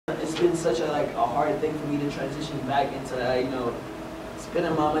been such a hard thing for me to transition back into you know,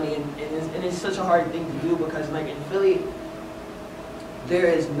 spending my money, and it's such a hard thing to do because like in Philly, there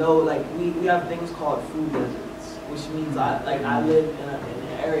is no like we have things called food deserts, which means I live in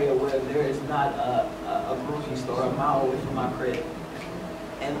an area where there is not a grocery store a mile away from my crib,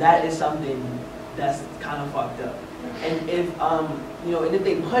 and that is something that's kind of fucked up. And if you know, and if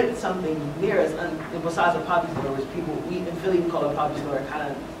they put something near us besides a poppy store, which people in Philly we call a poppy store,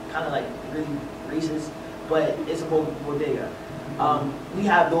 kind of like really racist, but it's a bodega. We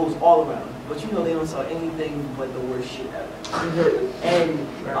have those all around, but you know they don't sell anything but the worst shit ever. And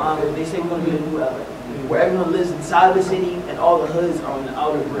they say we're gonna be the new LA, where everyone lives inside the city and all the hoods are on the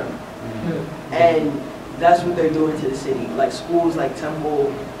outer rim. And that's what they're doing to the city. Like schools like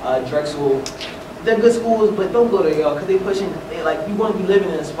Temple, Drexel, they're good schools, but don't go there, y'all, because like you want to be living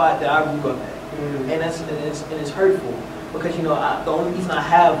in a spot that I grew up at, and it's hurtful. Because you know the only reason I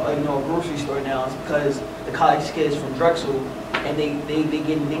have you know, a grocery store now is because the college kids from Drexel, and they keep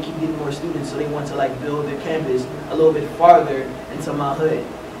getting more students, so they want to like build their campus a little bit farther into my hood,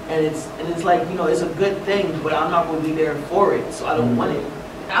 and it's like, you know, it's a good thing, but I'm not going to be there for it, so I don't want it.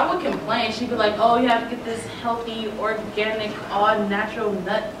 I would complain. She'd be like, "Oh, you have to get this healthy, organic, all natural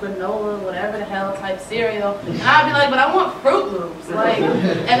nut granola, whatever the hell type cereal," and I'd be like, "But I want Fruit Loops," like,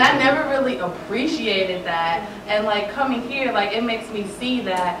 and I never really appreciated that. And like coming here, like it makes me see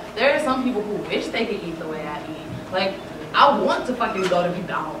that there are some people who wish they could eat the way I eat. Like I want to fucking go to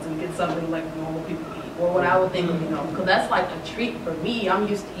McDonald's and get something like normal people eat, or what I would think of, you know, because that's like a treat for me. I'm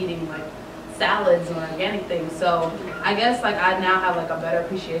used to eating like salads and organic things, so I guess like I now have like a better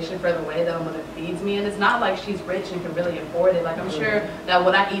appreciation for the way that my mother feeds me. And it's not like she's rich and can really afford it. Like I'm sure that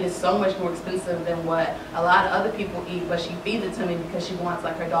what I eat is so much more expensive than what a lot of other people eat, but she feeds it to me because she wants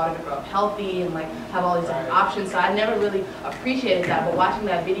like her daughter to grow up healthy and like have all these different options. So I never really appreciated that, but watching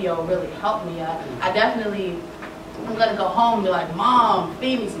that video really helped me. I definitely, I'm gonna go home and be like, "Mom,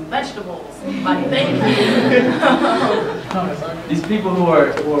 feed me some vegetables." Like, thank you. These people who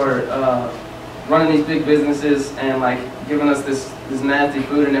are running these big businesses and like giving us this nasty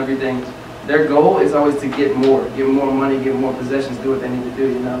food and everything, their goal is always to get more money, get more possessions, do what they need to do,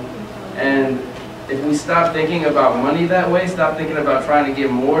 you know. And if we stop thinking about money that way, stop thinking about trying to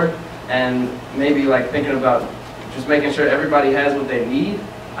get more, and maybe like thinking about just making sure everybody has what they need,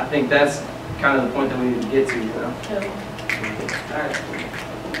 I think that's kind of the point that we need to get to, you know. Alright.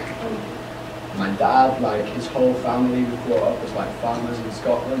 My dad, like his whole family was brought up as like farmers in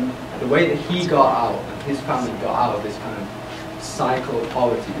Scotland. The way that he got out and his family got out of this kind of cycle of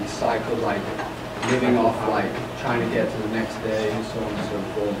poverty, this cycle of like living off like trying to get to the next day and so on and so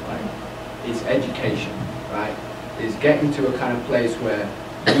forth, like is education, right? Is getting to a kind of place where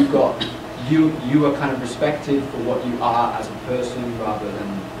you are kind of respected for what you are as a person rather than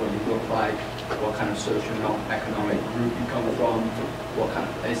what you look like, what kind of socio-economic group you come from, what kind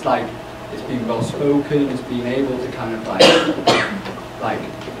of, it's like, it's being well spoken, it's being able to kind of like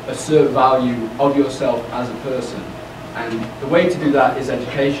assert value of yourself as a person. And the way to do that is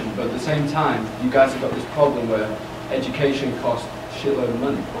education, but at the same time, you guys have got this problem where education costs a shitload of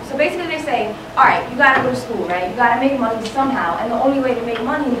money. So basically they say, alright, you gotta go to school, right? You gotta make money somehow, and the only way to make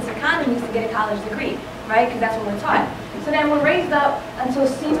money in this economy is to get a college degree, right? Because that's what we're taught. So then we're raised up until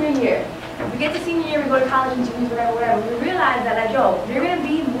senior year. We get to senior year, we go to college interviews, whatever. We realize that, like, yo, you're going to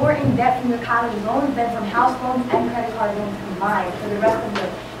be more in debt from your college loans than from house loans and credit card loans combined for the rest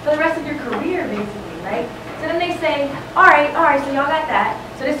of your career, basically, right? So then they say, all right, so y'all got that.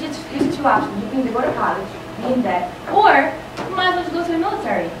 So these are two options. You can either go to college, be in debt, or you might as well just go to the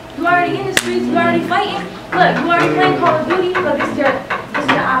military. You already in the streets, you already fighting. Look, you already playing Call of Duty. Look, this is your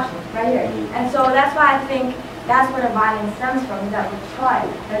option right here. And so that's why I think that's where the violence stems from, is that we're taught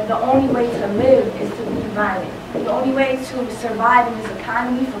that the only way to live is to be violent. The only way to survive in this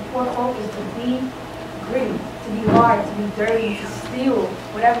economy for poor folk is to be gritty, to be hard, to be dirty, to steal,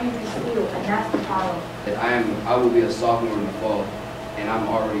 whatever you can steal, and that's the problem. I will be a sophomore in the fall, and I'm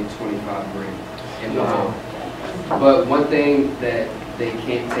already 25 grade in the fall. But one thing that they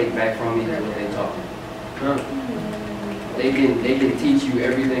can't take back from me is what they taught me. They can teach you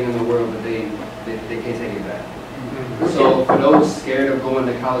everything in the world, but they can't take it back. So for those scared of going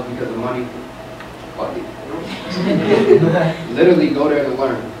to college because of money, fuck it. Literally go there to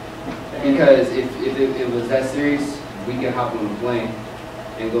learn. Because if it was that serious, we can hop on a plane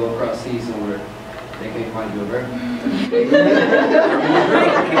and go across seas somewhere. They can't find you a bird.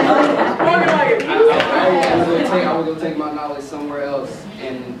 I would go take my knowledge somewhere else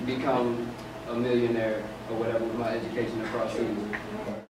and become a millionaire or whatever with my education across seas.